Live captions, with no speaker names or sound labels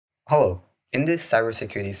Hello, in this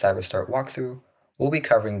cybersecurity CyberStart walkthrough, we'll be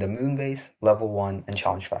covering the Moonbase Level 1 and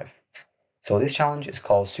Challenge 5. So this challenge is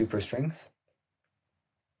called Super Strings.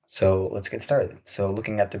 So let's get started. So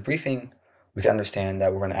looking at the briefing, we can understand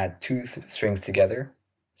that we're going to add two strings together,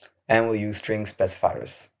 and we'll use string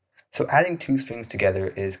specifiers. So adding two strings together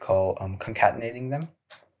is called concatenating them.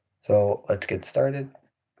 So let's get started.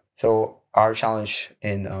 So our challenge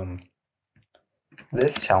in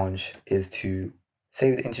this challenge is to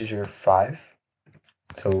save the integer 5.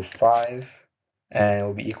 So 5, and it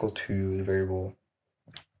will be equal to the variable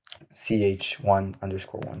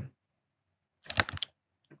ch1_1.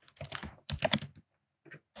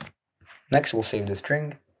 Next, we'll save the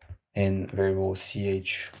string in variable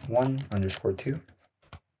ch1_2.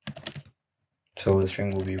 So the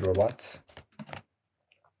string will be robots.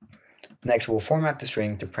 Next, we'll format the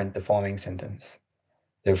string to print the following sentence.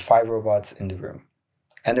 There are 5 robots in the room.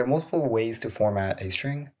 And there are multiple ways to format a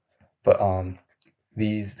string, but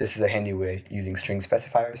this is a handy way using string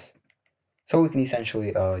specifiers. So we can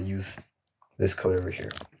essentially use this code over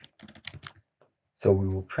here. So we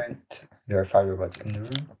will print there are 5 robots in the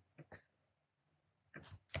room.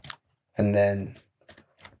 And then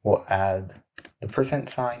we'll add the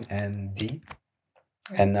 % and D.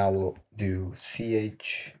 And now we'll do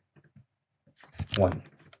ch1.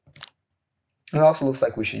 It also looks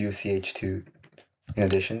like we should use ch2 in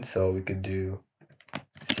addition, so we could do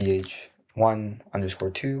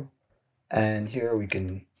ch1_2, and here we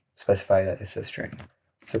can specify that it's a string,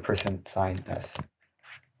 so %s.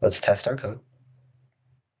 Let's test our code.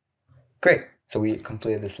 Great, so we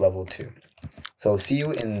completed this level 2. So see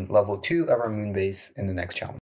you in level 2 of our Moonbase in the next challenge.